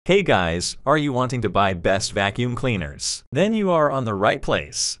Hey guys, are you wanting to buy best vacuum cleaners? Then you are on the right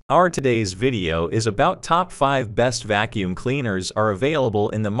place. Our today's video is about top 5 best vacuum cleaners are available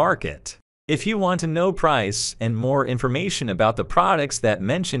in the market. If you want to know price and more information about the products that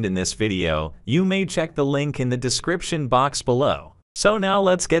mentioned in this video, you may check the link in the description box below. So now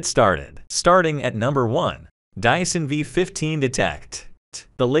let's get started. Starting at number 1. Dyson V15 Detect.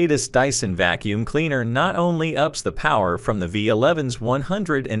 The latest Dyson vacuum cleaner not only ups the power from the V11's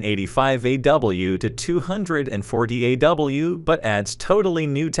 185 AW to 240 AW, but adds totally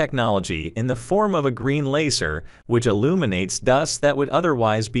new technology in the form of a green laser, which illuminates dust that would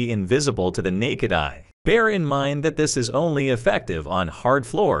otherwise be invisible to the naked eye. Bear in mind that this is only effective on hard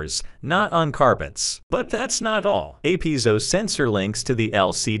floors, not on carpets. But that's not all. A piezo sensor links to the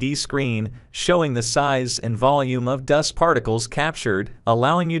LCD screen, showing the size and volume of dust particles captured,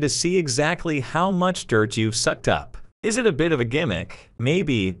 allowing you to see exactly how much dirt you've sucked up. Is it a bit of a gimmick?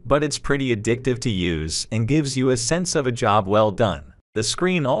 Maybe, but it's pretty addictive to use and gives you a sense of a job well done. The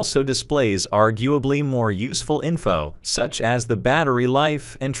screen also displays arguably more useful info, such as the battery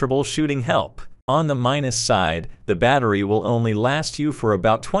life and troubleshooting help. On the minus side, the battery will only last you for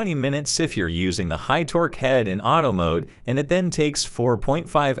about 20 minutes if you're using the high torque head in auto mode, and it then takes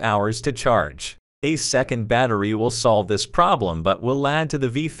 4.5 hours to charge. A second battery will solve this problem but will add to the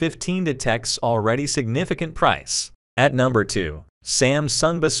V15 Detect's already significant price. At number 2.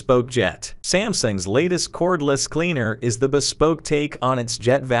 Samsung Bespoke Jet. Samsung's latest cordless cleaner is the bespoke take on its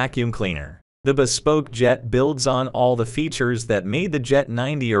Jet vacuum cleaner. The Bespoke Jet builds on all the features that made the Jet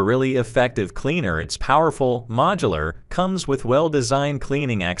 90 a really effective cleaner. It's powerful, modular, comes with well-designed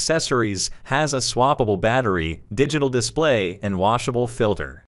cleaning accessories, has a swappable battery, digital display, and washable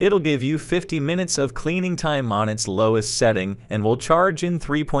filter. It'll give you 50 minutes of cleaning time on its lowest setting and will charge in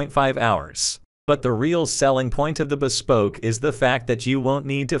 3.5 hours. But the real selling point of the Bespoke is the fact that you won't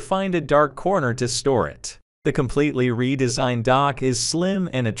need to find a dark corner to store it. The completely redesigned dock is slim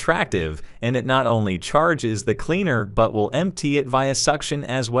and attractive, and it not only charges the cleaner but will empty it via suction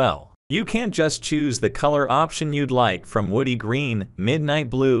as well. You can't just choose the color option you'd like from woody green, midnight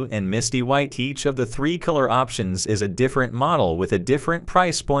blue, and misty white. Each of the 3 color options is a different model with a different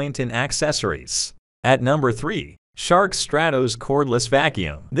price point and accessories. At number 3. Shark Stratos Cordless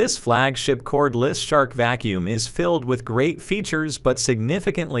Vacuum. This flagship cordless Shark vacuum is filled with great features but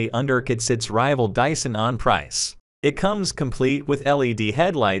significantly undercuts its rival Dyson on price. It comes complete with LED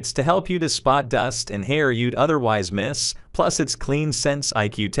headlights to help you to spot dust and hair you'd otherwise miss, plus its Clean Sense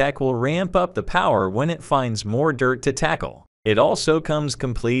IQ tech will ramp up the power when it finds more dirt to tackle. It also comes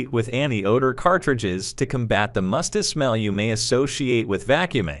complete with anti-odor cartridges to combat the musty smell you may associate with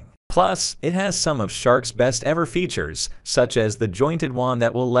vacuuming. Plus, it has some of Shark's best ever features, such as the jointed wand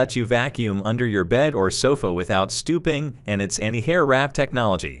that will let you vacuum under your bed or sofa without stooping, and its anti-hair wrap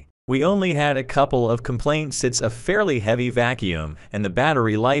technology. We only had a couple of complaints. It's a fairly heavy vacuum, and the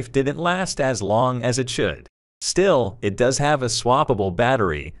battery life didn't last as long as it should. Still, it does have a swappable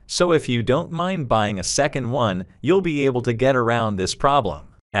battery, so if you don't mind buying a second one, you'll be able to get around this problem.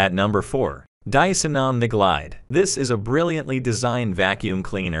 At number 4. Dyson OmniGlide. This is a brilliantly designed vacuum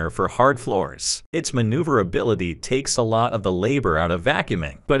cleaner for hard floors. Its maneuverability takes a lot of the labor out of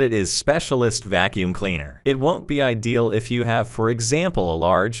vacuuming, but it is specialist vacuum cleaner. It won't be ideal if you have, for example, a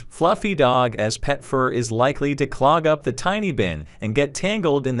large, fluffy dog, as pet fur is likely to clog up the tiny bin and get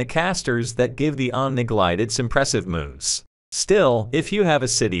tangled in the casters that give the OmniGlide its impressive moves. Still, if you have a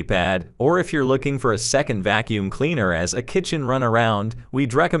city pad, or if you're looking for a second vacuum cleaner as a kitchen runaround,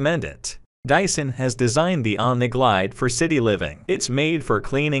 we'd recommend it. Dyson has designed the OmniGlide for city living. It's made for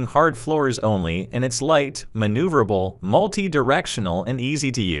cleaning hard floors only, and it's light, maneuverable, multi-directional, and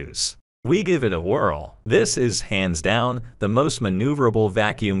easy to use. We give it a whirl. This is, hands down, the most maneuverable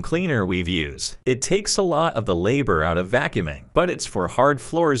vacuum cleaner we've used. It takes a lot of the labor out of vacuuming, but it's for hard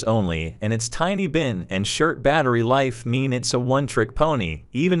floors only, and its tiny bin and short battery life mean it's a one-trick pony,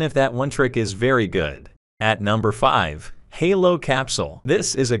 even if that one trick is very good. At number 5. Halo Capsule.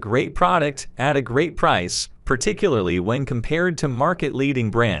 This is a great product at a great price, particularly when compared to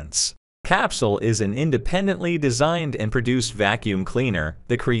market-leading brands. Capsule is an independently designed and produced vacuum cleaner,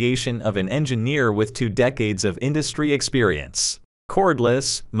 the creation of an engineer with 2 decades of industry experience.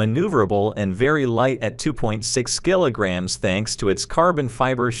 Cordless, maneuverable, and very light at 2.6 kilograms thanks to its carbon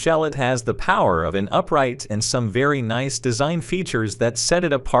fiber shell. It has the power of an upright and some very nice design features that set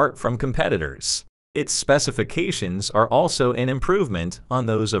it apart from competitors. Its specifications are also an improvement on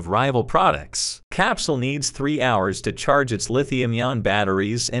those of rival products. Capsule needs 3 hours to charge its lithium-ion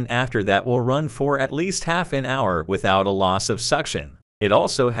batteries, and after that will run for at least half an hour without a loss of suction. It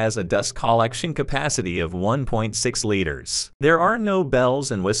also has a dust collection capacity of 1.6 liters. There are no bells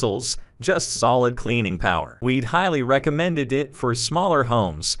and whistles, just solid cleaning power. We'd highly recommended it for smaller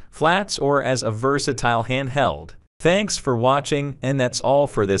homes, flats, or as a versatile handheld. Thanks for watching, and that's all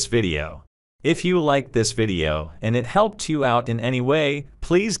for this video. If you liked this video and it helped you out in any way,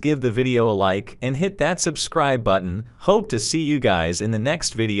 please give the video a like and hit that subscribe button. Hope to see you guys in the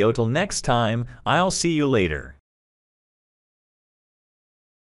next video. Till next time, I'll see you later.